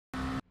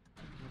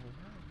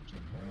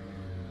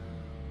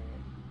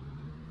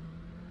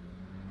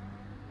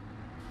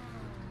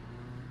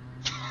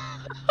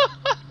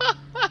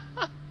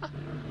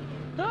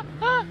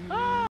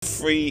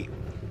free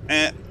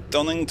at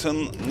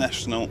Donington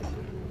National.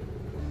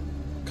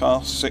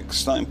 Car 6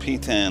 starting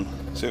P10.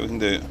 See what we can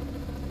do.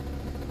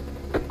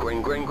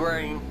 Green, green,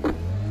 green.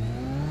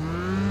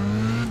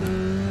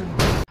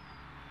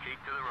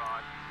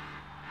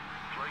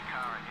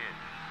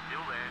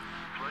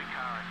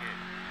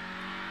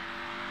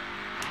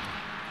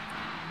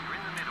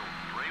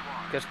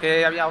 Que es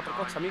que había otro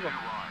coche, amigo.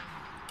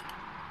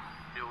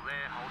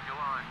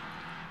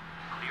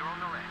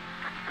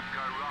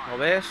 ¿Lo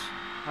ves?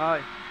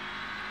 Ay.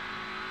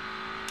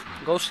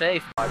 Go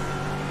safe.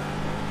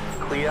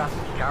 Clear.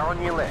 Car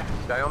on your left.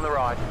 Stay on the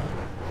right.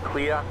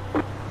 Clear.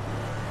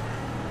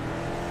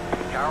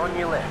 Car on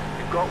your left.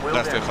 You've got wheel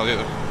Ya estoy down.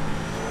 jodido.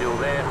 Still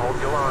there. Hold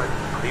your line.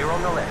 Clear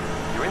on the left.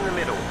 You're in the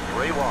middle.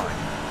 3 wide.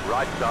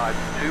 Right side.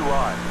 2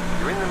 wide.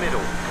 You're in the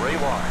middle. 3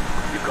 wide.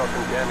 You've got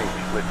some damage.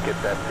 Let's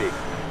get that fixed.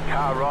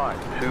 Car right.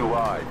 2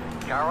 wide.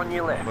 Car on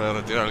your left. Voy a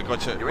retirar el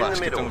coche. Buah,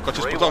 es que tengo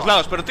coches por todos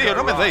lados, pero tío,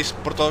 no me deis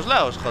por todos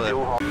lados, joder.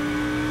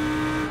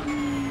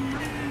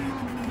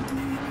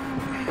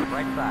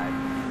 Right side.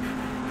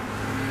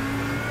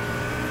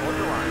 Hold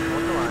the line.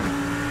 Hold the line.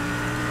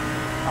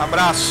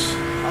 Abraço,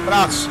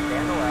 abraço.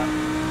 Stand the left.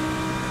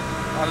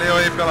 Valeu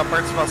aí pela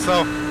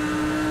participação. To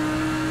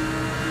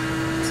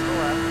the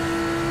left.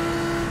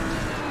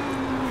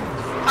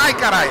 Ai,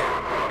 caralho.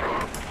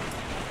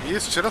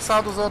 Isso, tira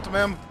sarro dos outros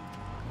mesmo.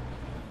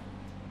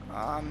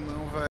 Ah,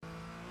 não, velho.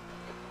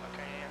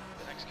 Okay, Ian,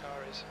 the next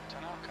car is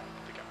Tanaka.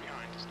 The gap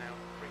behind is now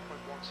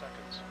 3.1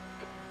 seconds.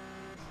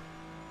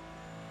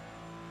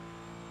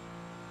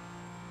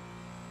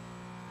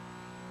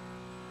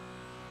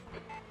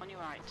 On your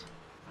right.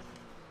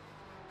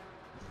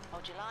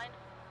 Hold your line.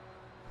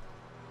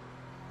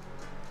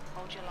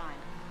 Hold your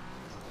line.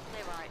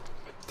 Clear right.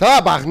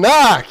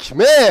 Tabarnak,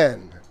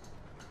 man!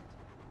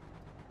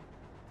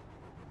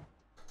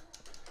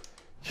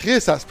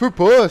 Chris, ça se peut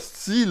pas,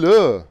 c'ti,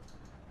 là!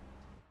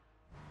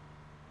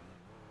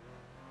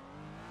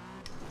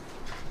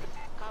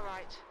 Car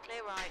right.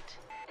 Clear right.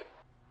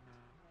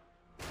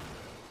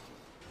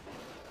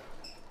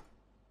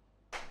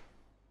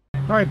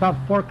 Sorry about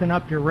forking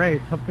up your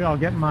race. Hopefully I'll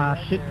get my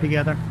shit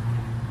together.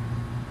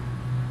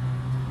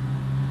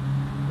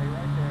 Stay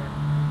right there.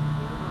 Move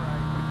to the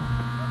right.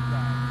 Left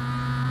side.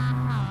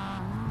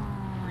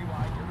 3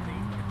 wide. Your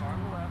feet. Your car on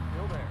the left.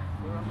 Still there.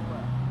 Clear on the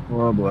left.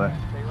 Oh boy.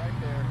 Stay right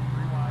there.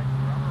 3 wide.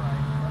 You're on the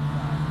right. Left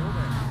side. Still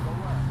there. Go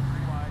left.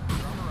 3 wide.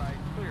 You're on the right.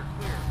 Clear.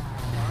 Clear.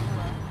 Car on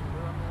the left.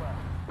 Clear on the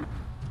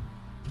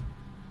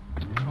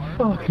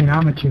left. Fucking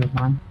amateurs,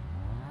 man.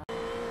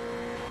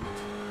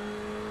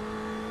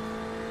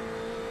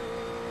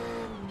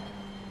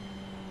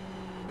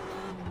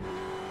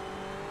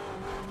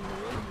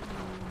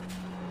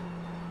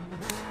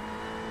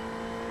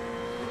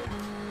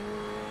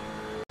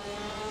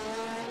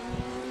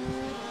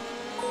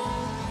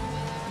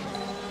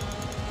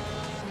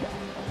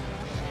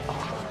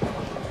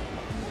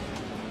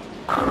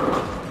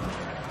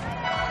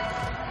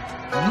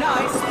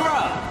 Nice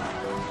throw!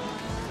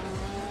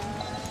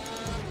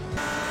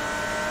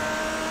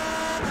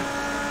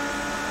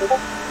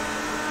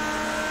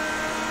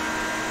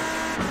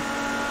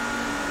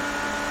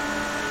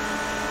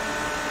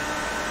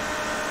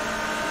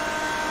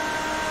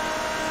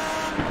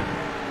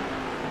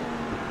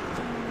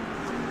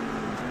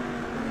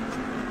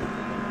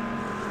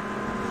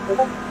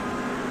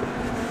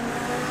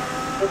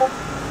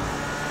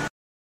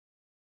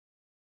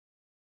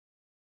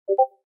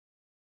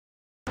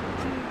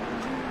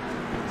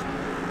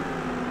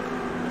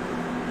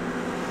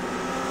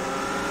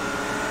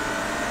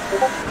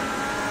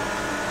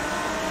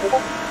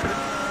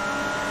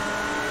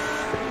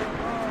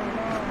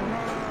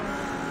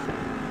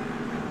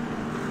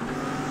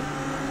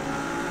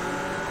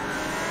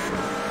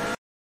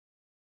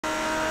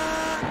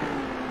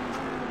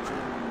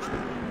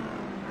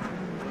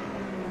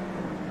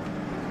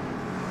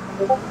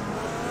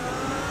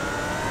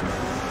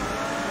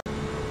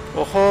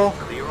 Ojo.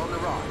 Clear on the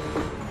right.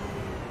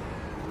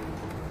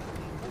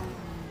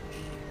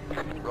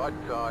 Right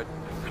side.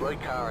 3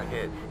 car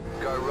ahead.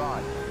 Go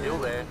right. Still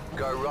there.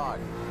 Go right.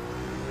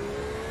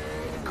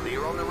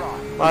 Clear on the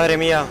right. Madre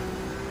mía.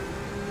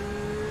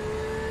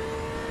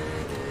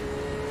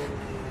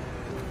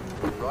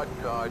 Right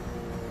side.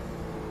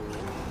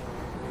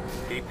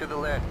 Keep to the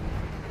left.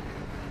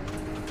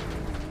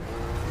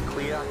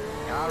 Clear.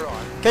 Car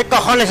right. ¿Qué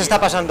cojones está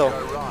pasando? Go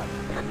right.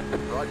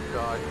 Right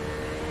side.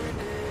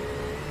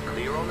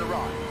 Clear on the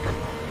right.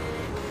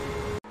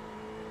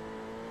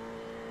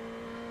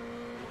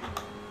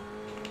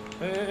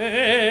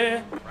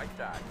 Right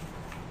side.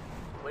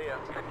 Clear.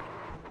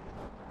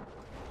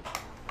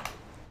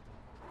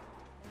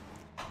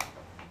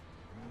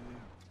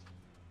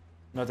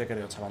 No te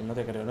creo, chaval, no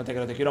te creo, no te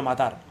creo, te quiero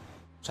matar.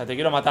 O sea, te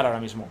quiero matar ahora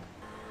mismo.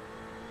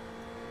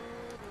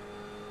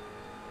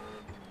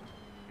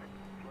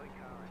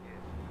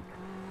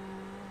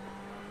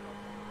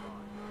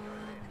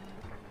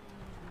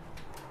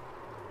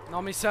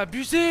 Non mais c'est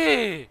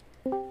abusé!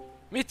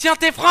 Mais tiens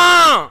tes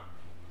freins!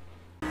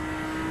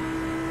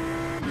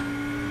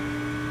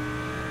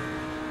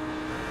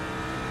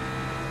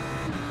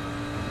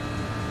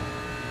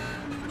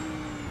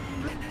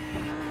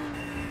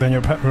 Then you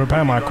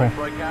repair, Michael.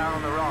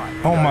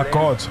 Oh my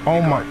god.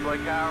 Oh my.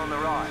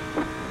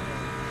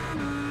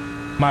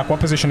 Mike,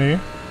 what position are you?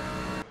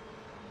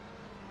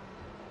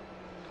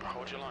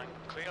 Hold your line.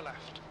 Clear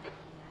left.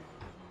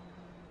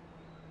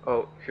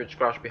 Oh, huge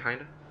crash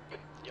behind.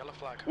 Yellow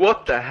flag.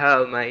 What the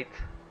hell, mate?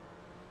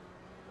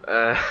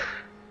 Dat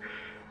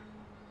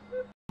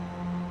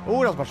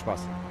macht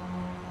Spaß.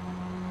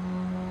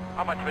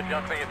 How much of a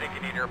jump do you think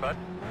you need here, bud?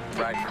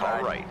 Right,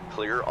 call right.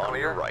 Clear on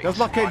your right. Das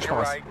macht keinen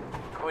Spaß. Right.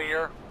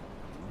 Clear.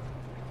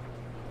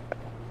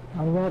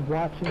 I love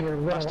watching your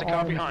little Past the car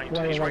arms behind.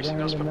 play He's racing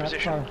around us for in that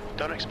position. car.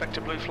 Don't expect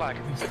a blue flag.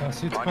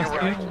 On your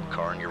right.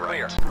 Car on your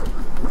right.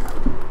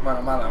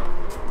 Bueno, mala.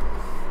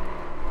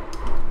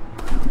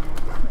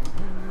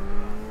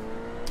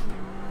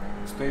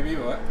 Estoy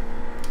vivo,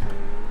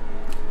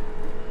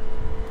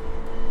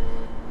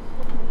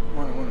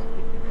 Bueno.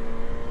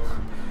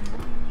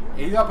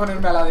 He ido a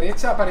ponerme a la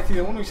derecha, ha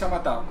aparecido uno y se ha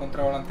matado,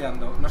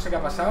 contravolanteando. No sé qué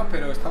ha pasado,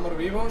 pero estamos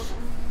vivos.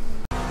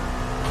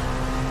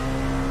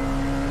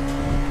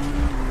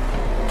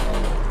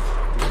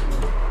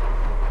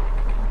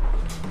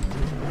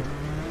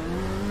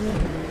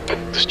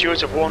 The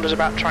stewards have warned us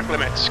about track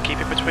limits. Keep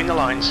it between the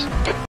lines.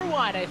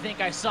 Wide, I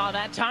think I saw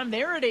that time.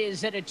 There it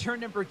is at turn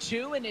number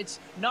 2, and it's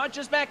not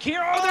just back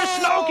here. Oh, there's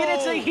smoke, and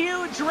it's a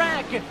huge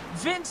wreck.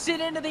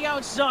 Vincent into the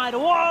outside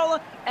wall,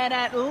 and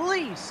at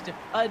least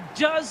a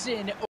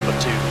dozen.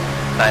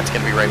 9's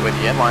gonna be right with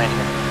you in line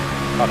here.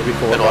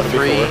 Middle of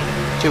 3,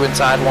 2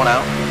 inside, 1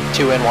 out.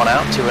 2 in, 1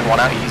 out. 2 in, 1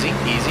 out. Easy.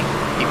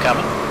 Keep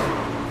coming.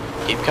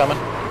 Keep coming.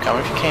 Come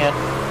if you can.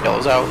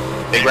 Yellow's out.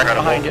 Big wreck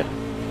behind you.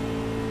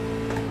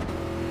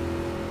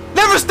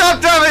 Never stop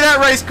driving that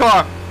race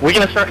car! We're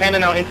gonna start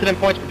handing out incident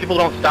points, but people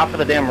don't stop for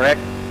the damn wreck.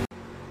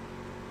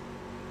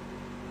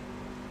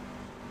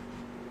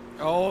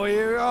 Oh,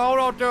 yeah, hold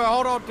on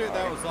to it.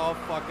 That was all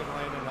fucking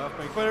landing off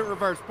me. Put it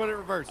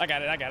reverse. I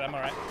got it, I'm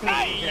alright.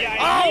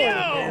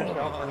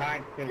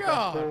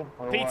 God.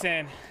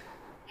 P10.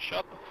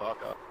 Shut the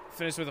fuck up.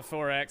 Finished with a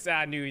 4X.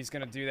 I knew he's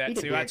gonna do that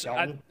too.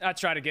 I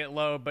tried to get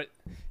low, but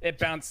it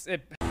bounced.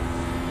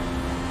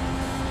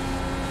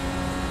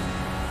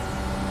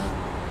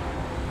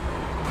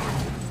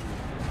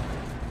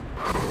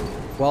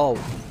 Well,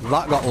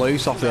 that got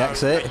loose off the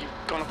exit.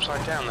 You've gone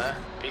upside down there.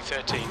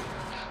 P13.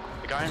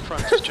 The guy in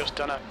front has just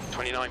done a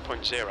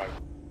 29.0.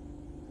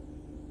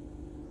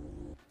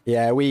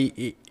 Yeah,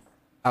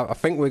 I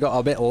think we got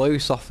a bit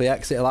loose off the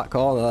exit of that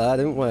corner there,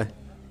 didn't we?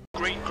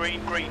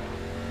 Green.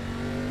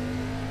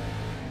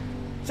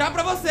 Tchau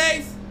pra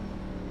vocês!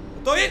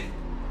 Eu tô indo!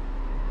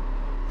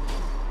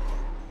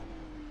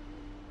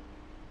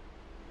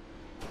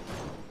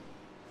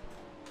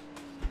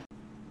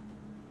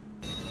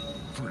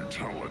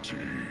 Fatality.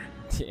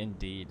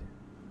 Indeed.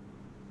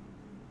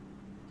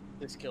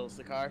 This kills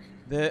the car.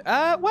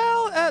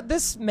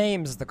 This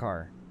maims the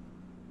car.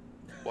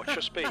 Watch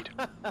your speed.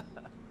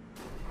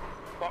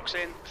 Box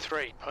in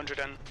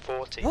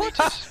 340 What?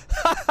 meters.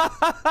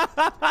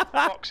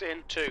 Box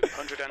in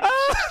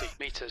 260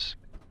 meters.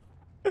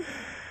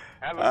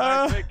 Have a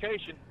nice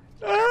vacation.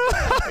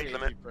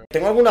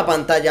 ¿Tengo alguna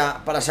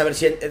pantalla para saber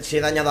si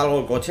he dañado algo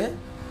el coche?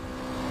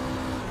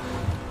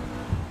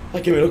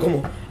 ¡Ay, que me lo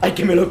como! ¡Ay,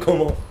 que me lo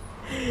como!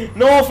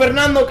 ¡No,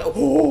 Fernando!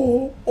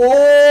 ¡Oh!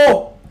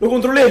 ¡Oh! ¡Lo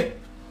controlé!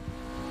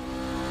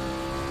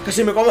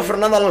 Casi me come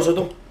Fernando Alonso,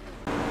 tú.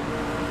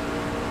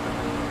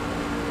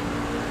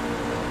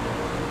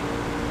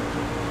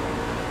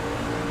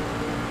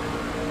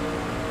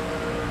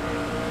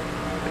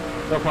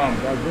 No problem,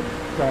 guys. This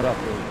setup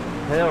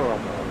is terrible.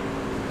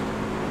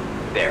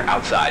 There,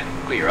 outside.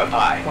 Clear up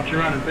high. What you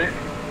running, Vic?